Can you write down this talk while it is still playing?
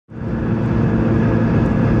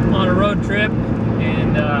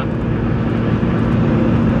and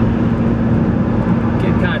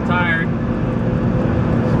getting kind of tired.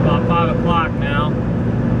 It's about 5 o'clock now,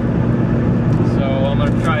 so I'm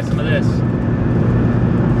going to try some of this.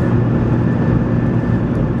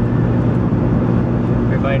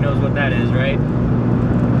 Everybody knows what that is, right?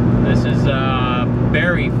 This is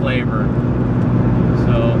berry flavor.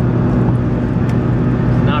 So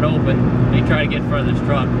it's not open. They try to get in front of this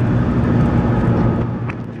truck.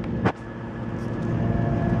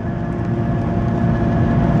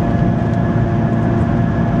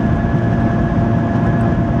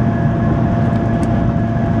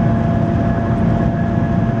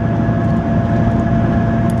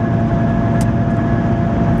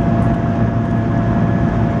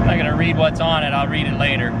 I'm not gonna read what's on it. I'll read it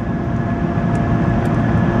later.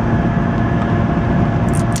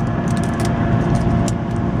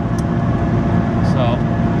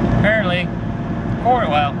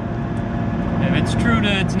 Well, if it's true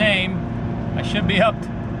to its name, I should be up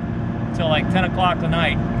till like 10 o'clock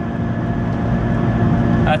tonight.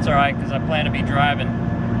 That's alright, because I plan to be driving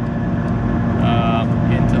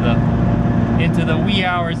into the wee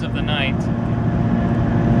hours of the night.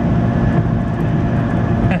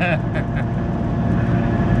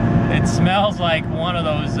 It smells like one of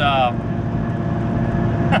those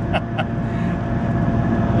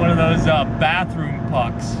bathroom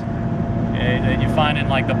pucks that you find in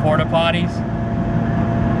like the port-a-potties.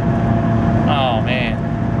 Oh man,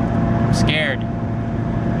 I'm scared. I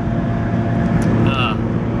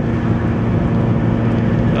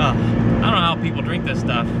don't know how people drink this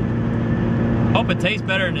stuff. Hope it tastes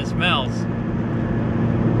better than it smells.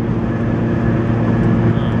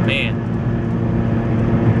 Oh man.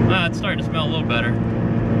 Well, it's starting to smell a little better.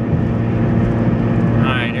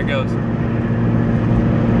 Alright, here goes.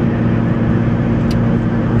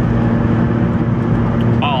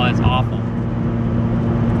 Awful.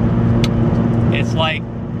 It's like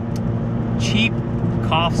cheap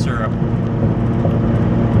cough syrup. I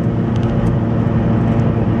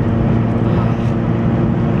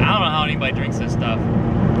don't know how anybody drinks this stuff.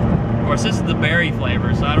 Of course, this is the berry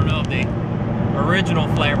flavor, so I don't know if the original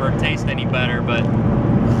flavor tastes any better, but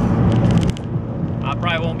I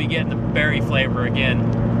probably won't be getting the berry flavor again.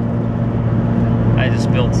 I just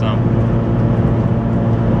spilled some.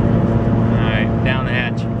 Alright, down the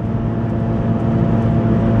hatch.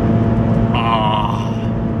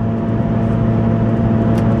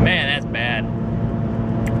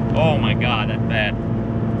 Oh my god, that's bad.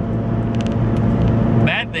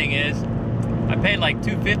 Bad thing is, I paid like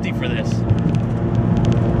 $2.50 for this.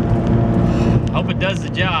 Hope it does the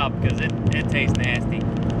job, because it tastes nasty.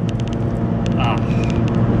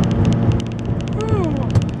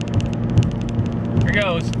 Here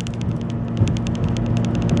goes.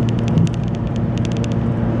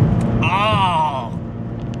 Oh!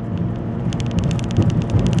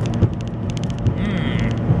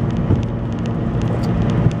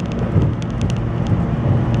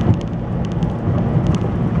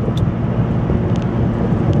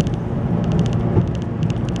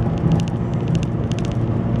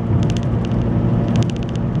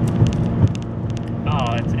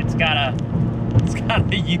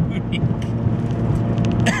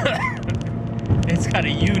 It's got a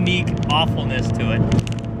unique awfulness to it.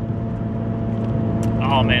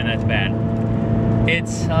 Oh man, that's bad.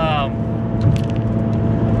 It's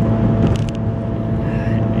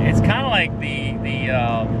kind of like the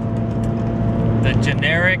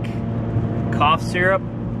generic cough syrup.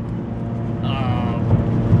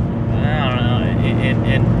 I don't know.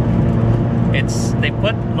 They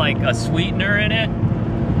put like a sweetener in it,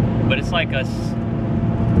 but it's like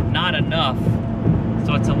not enough.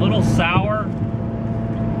 So it's a little sour,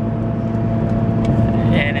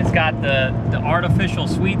 and it's got the artificial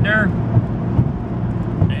sweetener,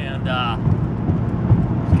 and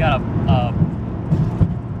it's got a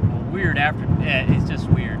weird after. It's just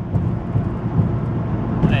weird.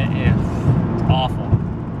 It's awful,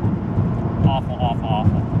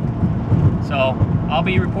 awful. So I'll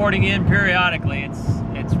be reporting in periodically.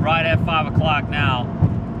 It's right at 5 o'clock now.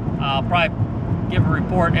 I'll probably give a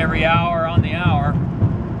report every hour on the hour.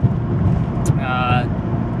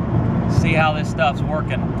 See how this stuff's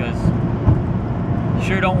working, because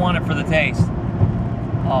sure don't want it for the taste.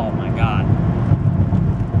 Oh my god.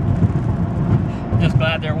 Just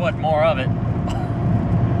glad there wasn't more of it.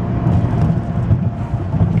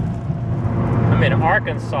 I'm in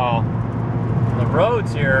Arkansas. The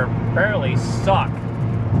roads here apparently suck.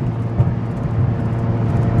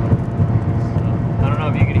 I don't know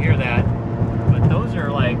if you can hear that, but those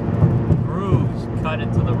are like grooves cut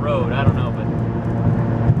into the road. I don't know, but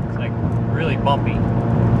it's like really bumpy.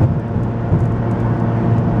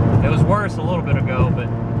 worse a little bit ago, but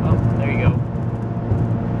oh, there you go.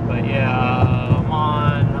 But yeah, I'm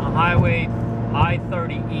on Highway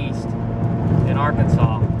I-30 East in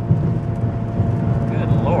Arkansas.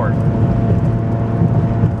 Good Lord.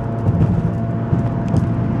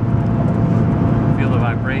 Feel the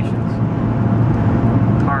vibrations.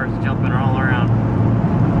 Cars jumping all around.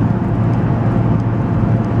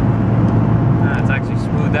 It's actually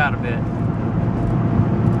smoothed out a bit.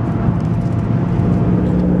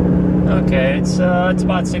 Okay, it's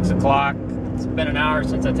about 6 o'clock. It's been an hour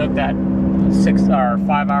since I took that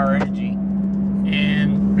 5-hour energy,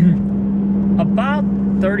 and about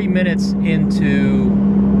 30 minutes into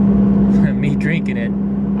me drinking it,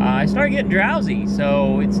 I started getting drowsy.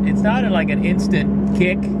 So it's not like an instant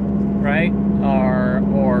kick, right?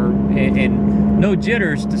 And no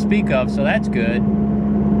jitters to speak of, so that's good.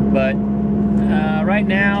 But right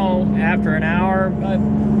now, after an hour,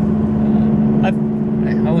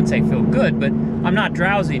 I wouldn't say feel good, but I'm not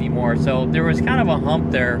drowsy anymore. So there was kind of a hump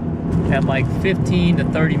there at like 15 to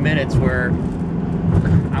 30 minutes where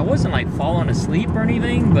I wasn't like falling asleep or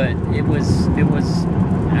anything, but it was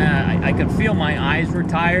I could feel my eyes were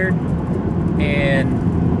tired, and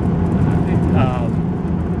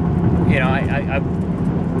you know,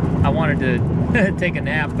 I wanted to take a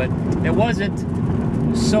nap, but it wasn't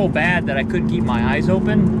so bad that I couldn't keep my eyes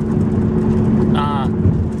open.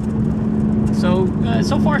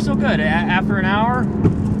 So far so good. After an hour,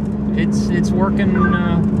 it's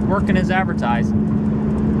working as advertised.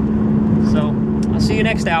 So I'll see you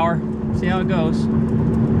next hour. See how it goes.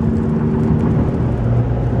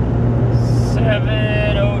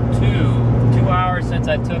 7:02. 2 hours since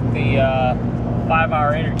I took the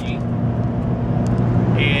 5-hour energy,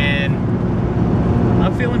 and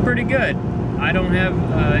I'm feeling pretty good. I don't have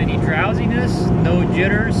any drowsiness, no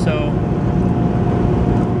jitters, so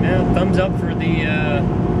yeah, thumbs up for the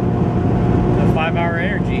 5-hour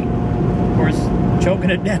energy. Of course, choking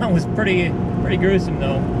it down was pretty gruesome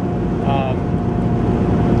though.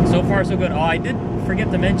 So far so good. Oh, I did forget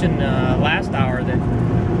to mention last hour that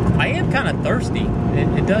I am kind of thirsty.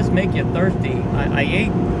 It does make you thirsty. I ate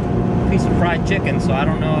a piece of fried chicken, so I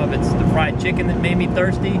don't know if it's the fried chicken that made me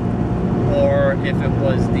thirsty, or if it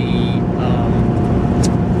was the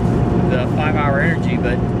 5-hour energy.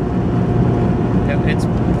 But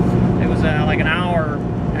it was like an hour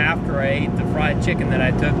after I ate the fried chicken that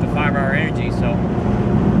I took the 5-hour energy. So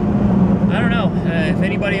I don't know if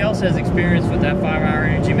anybody else has experience with that 5-hour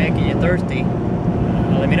energy making you thirsty.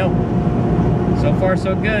 Let me know. So far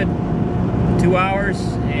so good. 2 hours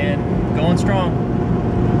and going strong.